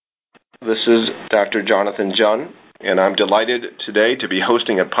This is Dr. Jonathan Jun, and I'm delighted today to be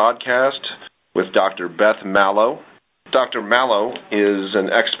hosting a podcast with Dr. Beth Mallow. Dr. Mallow is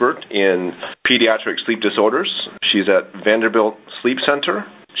an expert in pediatric sleep disorders. She's at Vanderbilt Sleep Center.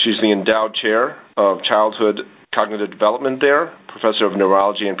 She's the endowed chair of childhood cognitive development there, professor of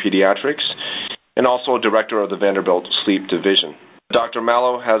neurology and pediatrics, and also director of the Vanderbilt Sleep Division. Dr.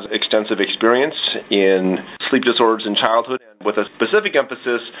 Mallow has extensive experience in sleep disorders in childhood with a specific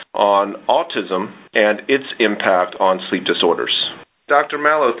emphasis on autism and its impact on sleep disorders. Dr.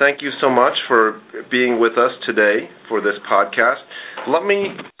 Mallow, thank you so much for being with us today for this podcast. Let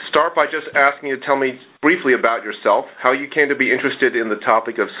me start by just asking you to tell me briefly about yourself, how you came to be interested in the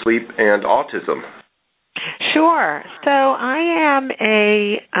topic of sleep and autism. Sure. So I am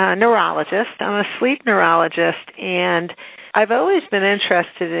a neurologist. I'm a sleep neurologist, and I've always been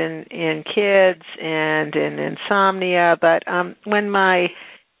interested in kids and in insomnia, but when my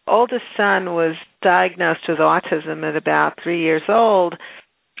oldest son was diagnosed with autism at about 3 years old,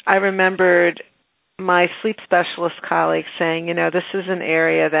 I remembered my sleep specialist colleagues saying, this is an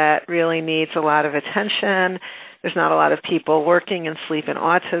area that really needs a lot of attention. There's not a lot of people working in sleep and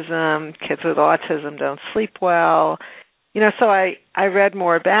autism. Kids with autism don't sleep well. So I read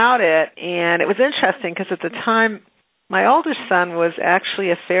more about it, and it was interesting because at the time, my older son was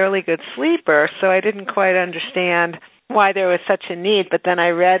actually a fairly good sleeper, so I didn't quite understand why there was such a need. But then I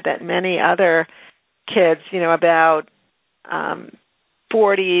read that many other kids, about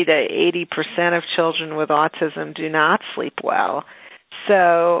 40 to 80% of children with autism do not sleep well.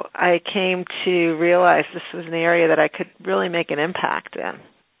 So I came to realize this was an area that I could really make an impact in.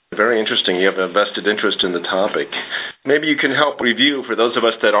 Very interesting. You have a vested interest in the topic. Maybe you can help review, for those of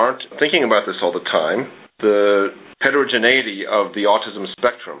us that aren't thinking about this all the time, the heterogeneity of the autism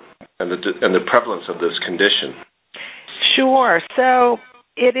spectrum and the prevalence of this condition. Sure. So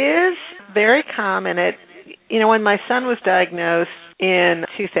it is very common. When my son was diagnosed in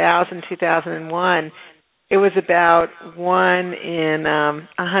 2001, it was about 1 in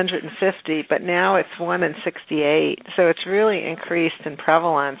 150, but now it's 1 in 68. So it's really increased in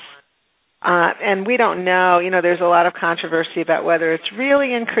prevalence. And we don't know, there's a lot of controversy about whether it's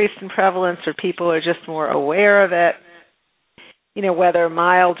really increased in prevalence or people are just more aware of it, whether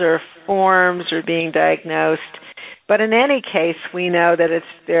milder forms are being diagnosed. But in any case, we know that it's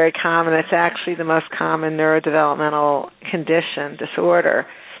very common. It's actually the most common neurodevelopmental disorder.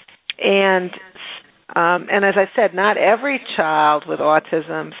 And as I said, not every child with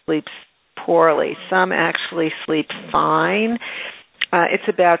autism sleeps poorly. Some actually sleep fine. It's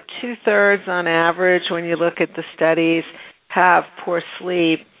about 2/3 on average when you look at the studies have poor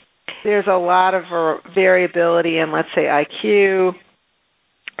sleep. There's a lot of variability in, let's say, IQ.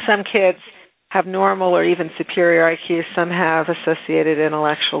 Some kids have normal or even superior IQ. Some have associated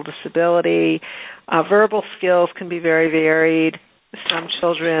intellectual disability. Verbal skills can be very varied. Some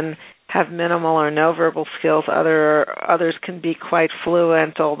children have minimal or no verbal skills. Others can be quite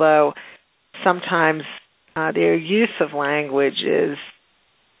fluent, although sometimes their use of language is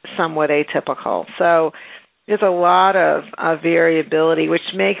somewhat atypical. So there's a lot of variability,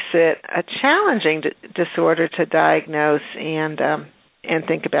 which makes it a challenging disorder to diagnose and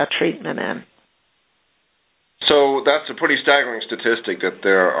think about treatment in. So that's a pretty staggering statistic that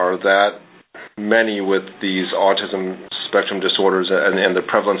there are that many with these autism spectrum disorders and the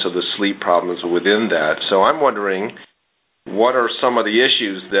prevalence of the sleep problems within that. So I'm wondering, what are some of the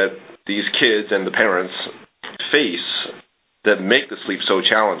issues that these kids and the parents face that make the sleep so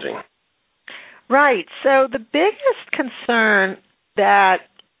challenging? Right. So the biggest concern that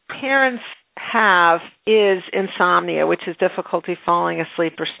parents have is insomnia, which is difficulty falling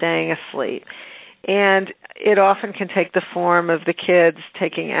asleep or staying asleep. And it often can take the form of the kids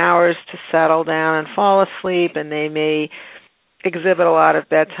taking hours to settle down and fall asleep, and they may exhibit a lot of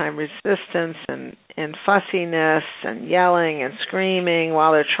bedtime resistance and fussiness and yelling and screaming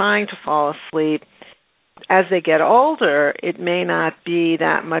while they're trying to fall asleep. As they get older, it may not be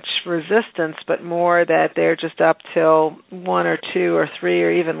that much resistance, but more that they're just up till 1 or 2 or 3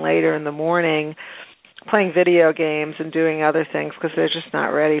 or even later in the morning playing video games and doing other things because they're just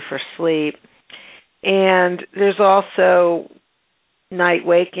not ready for sleep. And there's also night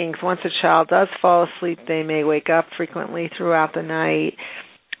wakings. Once a child does fall asleep, they may wake up frequently throughout the night.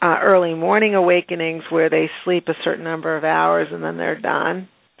 Early morning awakenings where they sleep a certain number of hours and then they're done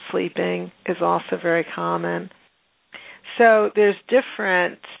sleeping is also very common. So there's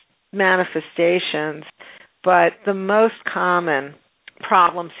different manifestations, but the most common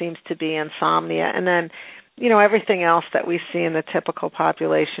problem seems to be insomnia. And then, everything else that we see in the typical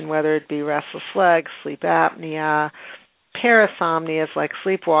population, whether it be restless legs, sleep apnea, parasomnias like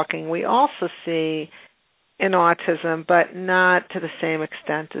sleepwalking we also see in autism, but not to the same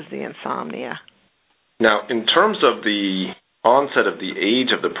extent as the insomnia. Now, in terms of the onset of the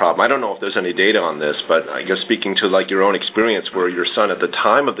age of the problem, I don't know if there's any data on this, but I guess speaking to like your own experience where your son at the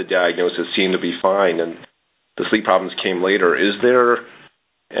time of the diagnosis seemed to be fine and the sleep problems came later, is there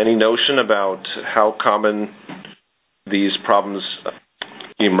any notion about how common these problems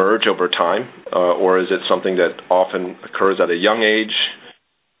emerge over time, or is it something that often occurs at a young age,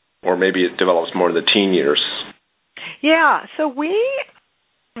 or maybe it develops more in the teen years? Yeah, so we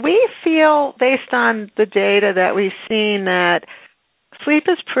feel, based on the data that we've seen, that sleep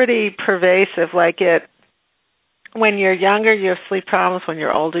is pretty pervasive. When you're younger, you have sleep problems. When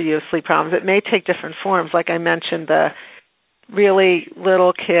you're older, you have sleep problems. It may take different forms. Like I mentioned, the really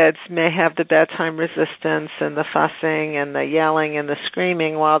little kids may have the bedtime resistance and the fussing and the yelling and the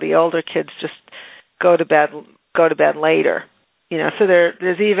screaming, while the older kids just go to bed later. So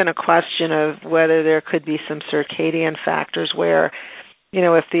there's even a question of whether there could be some circadian factors where,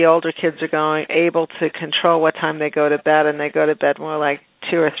 if the older kids are able to control what time they go to bed, and they go to bed more like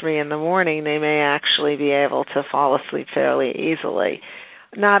 2 or 3 in the morning, they may actually be able to fall asleep fairly easily.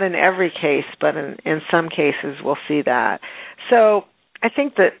 Not in every case, but in some cases we'll see that. So I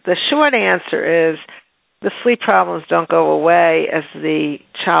think that the short answer is the sleep problems don't go away as the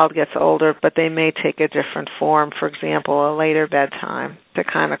child gets older, but they may take a different form, for example, a later bedtime, to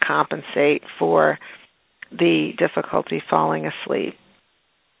kind of compensate for the difficulty falling asleep.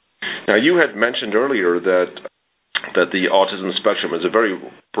 Now, you had mentioned earlier that the autism spectrum is a very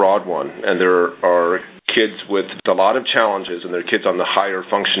broad one, and there are kids with a lot of challenges, and there are kids on the higher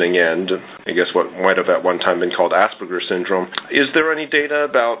functioning end, I guess what might have at one time been called Asperger's syndrome. Is there any data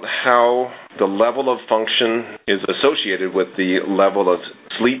about how the level of function is associated with the level of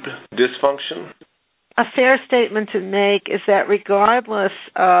sleep dysfunction? A fair statement to make is that regardless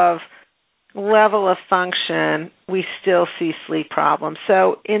of level of function, we still see sleep problems.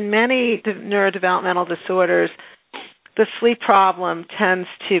 So in many neurodevelopmental disorders, the sleep problem tends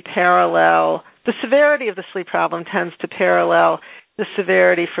to parallel, the severity of the sleep problem tends to parallel the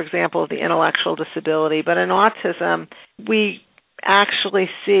severity, for example, of the intellectual disability. But in autism, we actually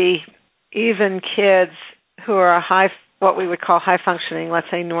see even kids who are what we would call high functioning, let's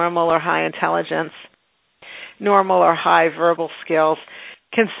say normal or high intelligence, normal or high verbal skills,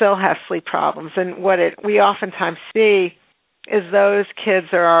 can still have sleep problems. And what we oftentimes see is those kids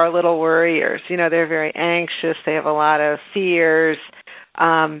are our little worriers. They're very anxious. They have a lot of fears.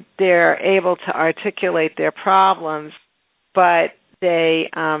 They're able to articulate their problems, but they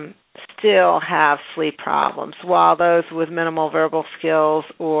still have sleep problems, while those with minimal verbal skills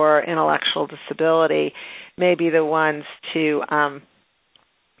or intellectual disability may be the ones to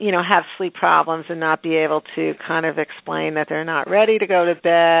have sleep problems and not be able to kind of explain that they're not ready to go to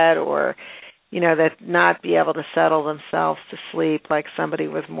bed, or, that not be able to settle themselves to sleep like somebody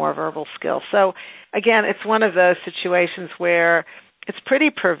with more verbal skills. So, again, it's one of those situations where it's pretty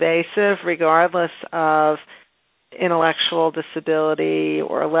pervasive regardless of intellectual disability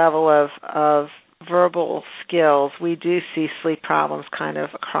or level of verbal skills. We do see sleep problems kind of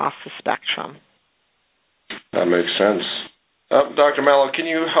across the spectrum. That makes sense. Dr. Mallow, can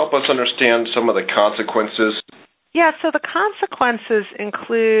you help us understand some of the consequences? Yeah, so the consequences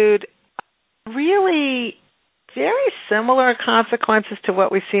include really very similar consequences to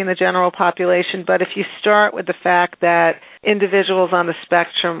what we see in the general population, but if you start with the fact that individuals on the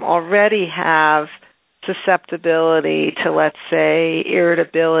spectrum already have susceptibility to, let's say,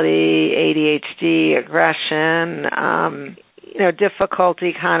 irritability, ADHD, aggression,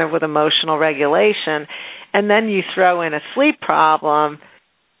 difficulty kind of with emotional regulation, and then you throw in a sleep problem,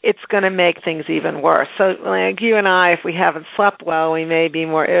 it's going to make things even worse. So like you and I, if we haven't slept well, we may be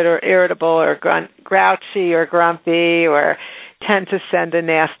more irritable or grouchy or grumpy or tend to send a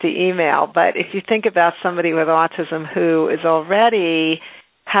nasty email. But if you think about somebody with autism who is already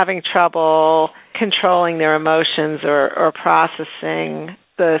having trouble controlling their emotions or processing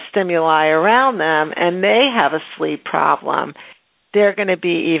the stimuli around them, and they have a sleep problem, they're going to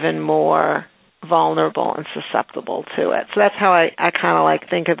be even more vulnerable and susceptible to it. So that's how I kind of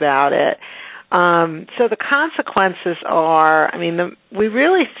think about it. So the consequences are, we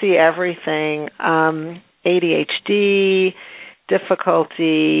really see everything, ADHD,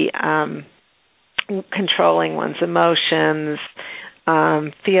 difficulty controlling one's emotions,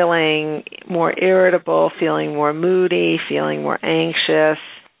 feeling more irritable, feeling more moody, feeling more anxious.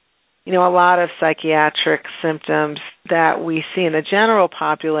 A lot of psychiatric symptoms that we see in the general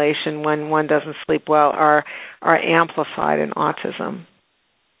population when one doesn't sleep well are amplified in autism.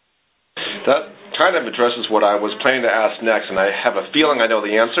 That kind of addresses what I was planning to ask next, and I have a feeling I know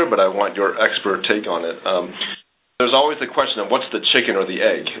the answer, but I want your expert take on it. There's always the question of what's the chicken or the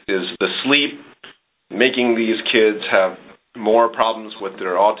egg? Is the sleep making these kids have more problems with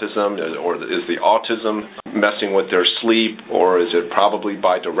their autism, or is the autism messing with their sleep, or is it probably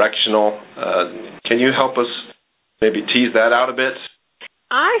bidirectional? Can you help us maybe tease that out a bit?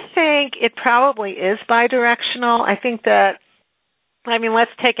 I think it probably is bidirectional. I think that,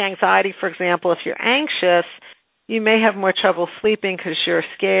 let's take anxiety, for example. If you're anxious, you may have more trouble sleeping because you're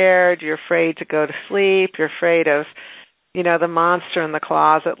scared, you're afraid to go to sleep, you're afraid of, the monster in the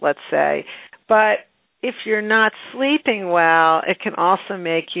closet, let's say. But if you're not sleeping well, it can also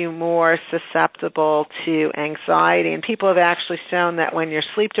make you more susceptible to anxiety. And people have actually shown that when you're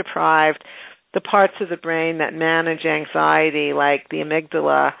sleep deprived, the parts of the brain that manage anxiety, like the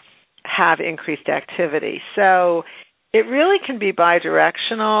amygdala, have increased activity. So it really can be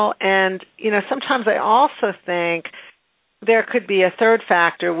bidirectional. And, sometimes I also think there could be a third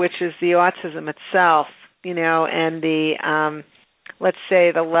factor, which is the autism itself, and the, let's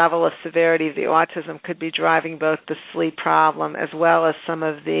say the level of severity of the autism could be driving both the sleep problem as well as some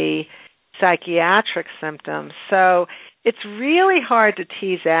of the psychiatric symptoms. So it's really hard to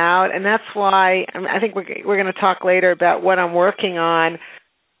tease out, and that's why I think we're going to talk later about what I'm working on.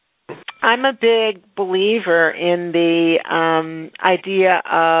 I'm a big believer in the idea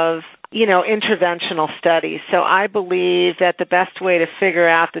of, interventional studies. So I believe that the best way to figure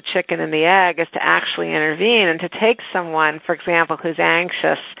out the chicken and the egg is to actually intervene and to take someone, for example, who's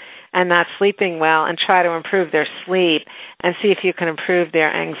anxious and not sleeping well and try to improve their sleep and see if you can improve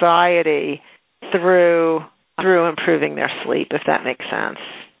their anxiety through improving their sleep, if that makes sense.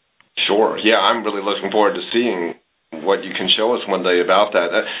 Sure. Yeah, I'm really looking forward to seeing what you can show us one day about that.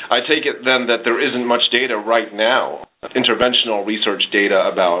 I take it then that there isn't much data right now, interventional research data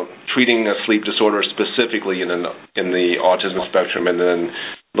about treating a sleep disorder specifically in the autism spectrum and then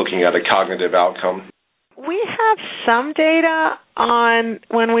looking at a cognitive outcome. We have some data on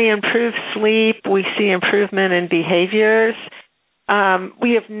when we improve sleep, we see improvement in behaviors. I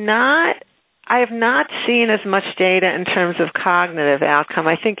have not seen as much data in terms of cognitive outcome.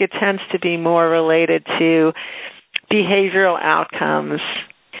 I think it tends to be more related to behavioral outcomes.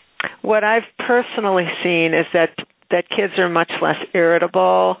 What I've personally seen is that kids are much less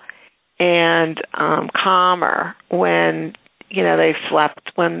irritable and calmer when they've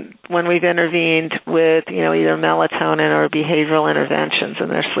slept, when we've intervened with either melatonin or behavioral interventions,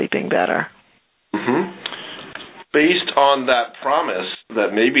 and they're sleeping better. Mm-hmm. Based on that promise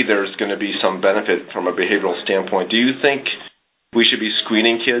that maybe there's going to be some benefit from a behavioral standpoint, do you think we should be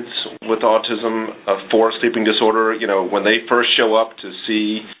screening kids with autism for sleeping disorder? When they first show up to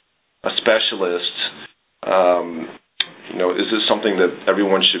see a specialist, is this something that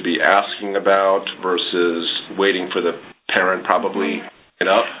everyone should be asking about versus waiting for the parent probably get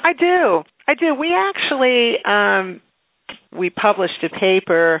up? I do. We actually we published a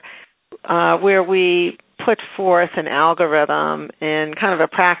paper where we put forth an algorithm and kind of a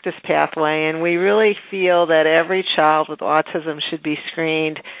practice pathway, and we really feel that every child with autism should be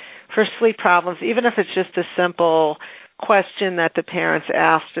screened for sleep problems, even if it's just a simple question that the parents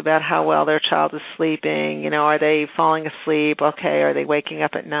asked about how well their child is sleeping. Are they falling asleep? Okay. Are they waking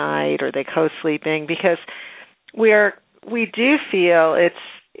up at night? Are they co-sleeping? Because we do feel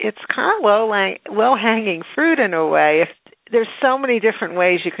it's kind of low-hanging fruit in a way. If there's so many different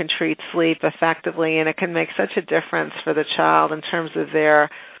ways you can treat sleep effectively, and it can make such a difference for the child in terms of their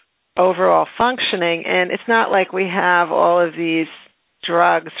overall functioning. And it's not like we have all of these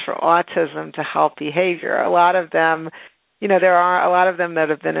drugs for autism to help behavior. A lot of them, there are a lot of them that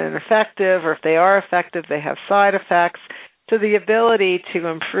have been ineffective, or if they are effective, they have side effects. So the ability to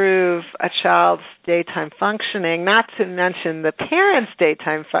improve a child's daytime functioning, not to mention the parents'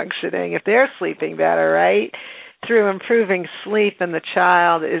 daytime functioning, if they're sleeping better, right, through improving sleep in the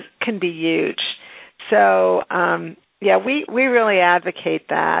child can be huge. So, we really advocate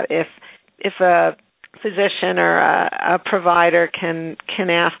that. If a physician or a provider can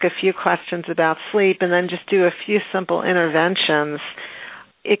ask a few questions about sleep and then just do a few simple interventions,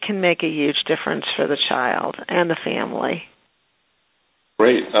 it can make a huge difference for the child and the family.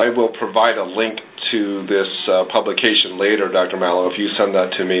 Great. I will provide a link to this publication later, Dr. Mallow. If you send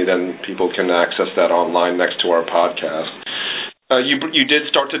that to me, then people can access that online next to our podcast. You did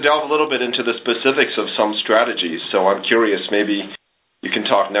start to delve a little bit into the specifics of some strategies, so I'm curious, maybe you can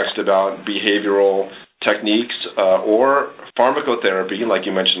talk next about behavioral techniques or pharmacotherapy, like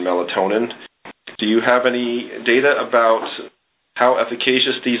you mentioned melatonin. Do you have any data about how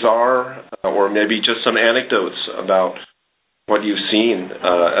efficacious these are, or maybe just some anecdotes about what you've seen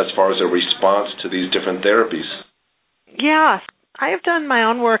as far as a response to these different therapies. Yeah, I have done my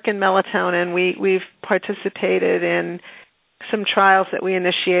own work in melatonin. We've participated in some trials that we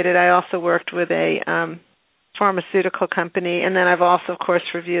initiated. I also worked with a pharmaceutical company, and then I've also, of course,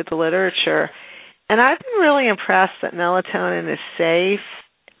 reviewed the literature. And I've been really impressed that melatonin is safe,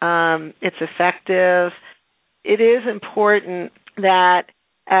 it's effective. It is important that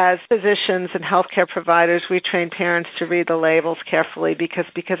as physicians and healthcare providers, we train parents to read the labels carefully because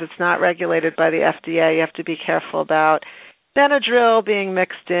it's not regulated by the FDA. You have to be careful about Benadryl being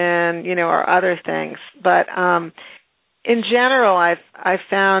mixed in, or other things. But in general, I've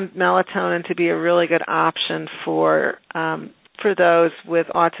found melatonin to be a really good option for those with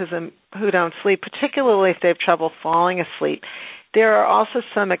autism who don't sleep, particularly if they have trouble falling asleep. There are also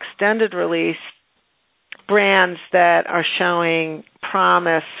some extended release brands that are showing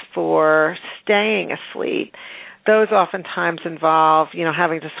promise for staying asleep. Those oftentimes involve,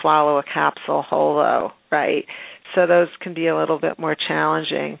 having to swallow a capsule whole, though, right? So those can be a little bit more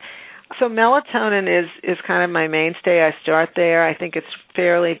challenging. So melatonin is kind of my mainstay. I start there. I think it's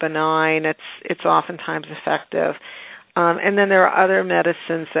fairly benign. It's oftentimes effective. And then there are other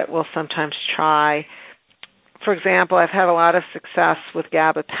medicines that we'll sometimes try. For example, I've had a lot of success with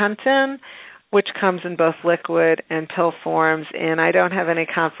gabapentin, which comes in both liquid and pill forms, and I don't have any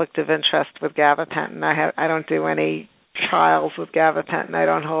conflict of interest with gabapentin. I don't do any trials with gabapentin. I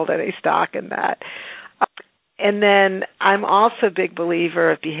don't hold any stock in that. And then I'm also a big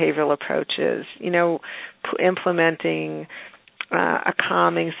believer of behavioral approaches, implementing a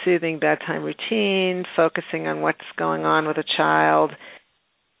calming, soothing bedtime routine, focusing on what's going on with a child,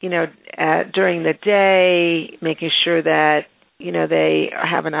 during the day, making sure that they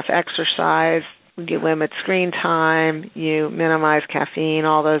have enough exercise, you limit screen time, you minimize caffeine,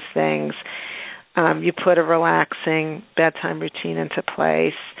 all those things. You put a relaxing bedtime routine into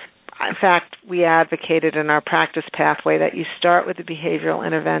place. In fact, we advocated in our practice pathway that you start with the behavioral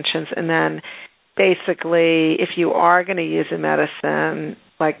interventions and then basically if you are going to use a medicine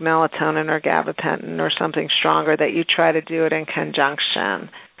like melatonin or gabapentin or something stronger, that you try to do it in conjunction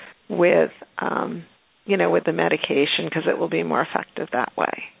with with the medication, because it will be more effective that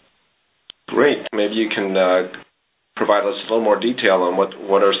way. Great. Maybe you can provide us a little more detail on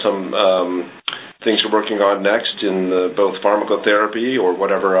what are some things you're working on next in both pharmacotherapy or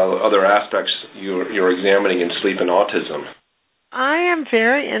whatever other aspects you're examining in sleep and autism. I am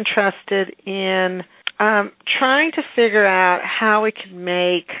very interested in trying to figure out how we can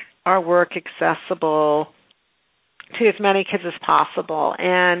make our work accessible to as many kids as possible.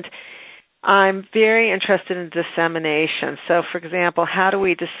 And I'm very interested in dissemination. So, for example, how do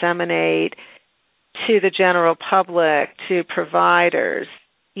we disseminate to the general public, to providers,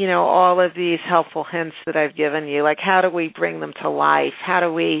 all of these helpful hints that I've given you? Like, how do we bring them to life? How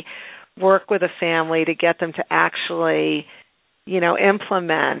do we work with a family to get them to actually,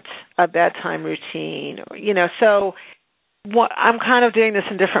 implement a bedtime routine? So I'm kind of doing this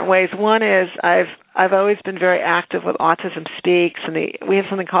in different ways. One is I've always been very active with Autism Speaks, and we have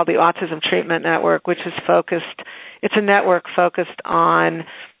something called the Autism Treatment Network, which is it's a network focused on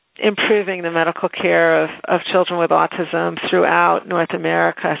improving the medical care of children with autism throughout North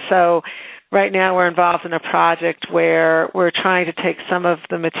America. So right now we're involved in a project where we're trying to take some of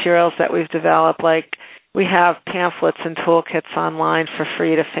the materials that we've developed, like we have pamphlets and toolkits online for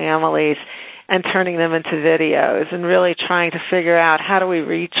free to families, and turning them into videos and really trying to figure out how do we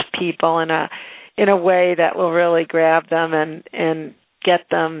reach people in a way that will really grab them and get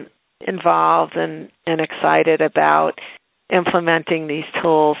them involved and excited about implementing these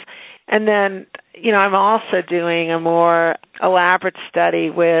tools. And then, I'm also doing a more elaborate study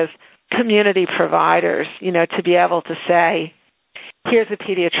with community providers, to be able to say, here's a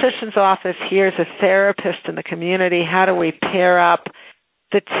pediatrician's office, here's a therapist in the community, how do we pair up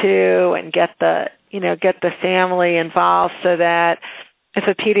the two and get the family involved so that if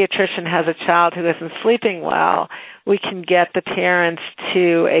a pediatrician has a child who isn't sleeping well, we can get the parents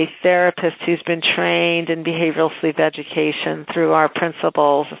to a therapist who's been trained in behavioral sleep education through our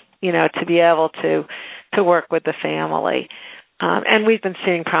principles, to be able to work with the family. And we've been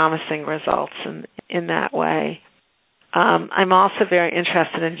seeing promising results in that way. I'm also very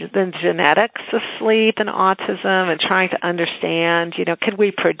interested in the genetics of sleep and autism and trying to understand, could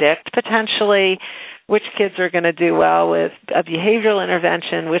we predict potentially which kids are going to do well with a behavioral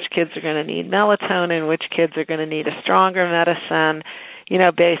intervention, which kids are going to need melatonin, which kids are going to need a stronger medicine,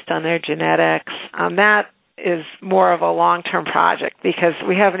 based on their genetics. That is more of a long-term project because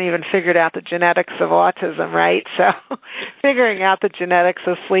we haven't even figured out the genetics of autism, right? So figuring out the genetics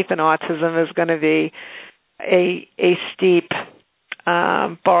of sleep and autism is going to be a steep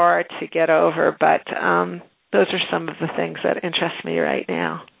bar to get over, but those are some of the things that interest me right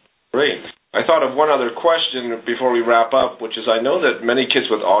now. Great. I thought of one other question before we wrap up, which is I know that many kids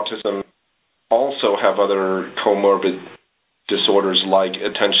with autism also have other comorbid disorders like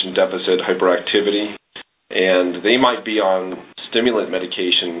attention deficit hyperactivity, and they might be on stimulant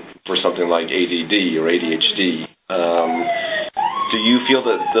medication for something like ADD or ADHD. Do you feel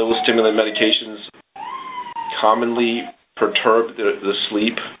that those stimulant medications commonly perturb the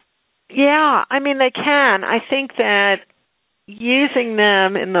sleep? Yeah, I mean, they can. I think that using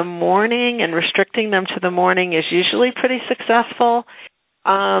them in the morning and restricting them to the morning is usually pretty successful.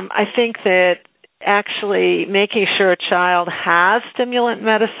 I think that actually making sure a child has stimulant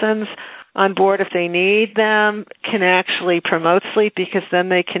medicines on board if they need them can actually promote sleep, because then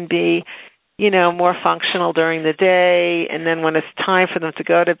they can be, more functional during the day, and then when it's time for them to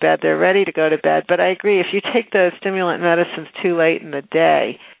go to bed, they're ready to go to bed. But I agree, if you take those stimulant medicines too late in the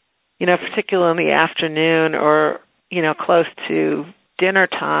day, particularly in the afternoon or, close to dinner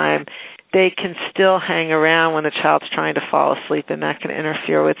time, they can still hang around when the child's trying to fall asleep, and that can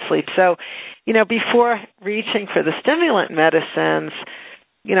interfere with sleep. So, before reaching for the stimulant medicines,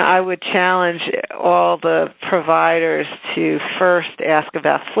 I would challenge all the providers to first ask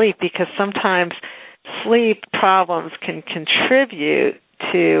about sleep, because sometimes sleep problems can contribute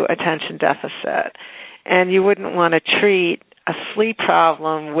to attention deficit, and you wouldn't want to treat a sleep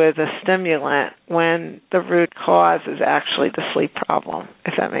problem with a stimulant when the root cause is actually the sleep problem,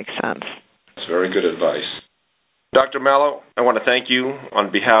 if that makes sense. That's very good advice. Dr. Mallow, I want to thank you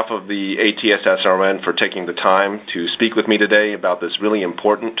on behalf of the ATSSRN for taking the time to speak with me today about this really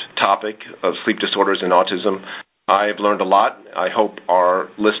important topic of sleep disorders and autism. I've learned a lot. I hope our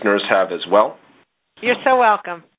listeners have as well. You're so welcome.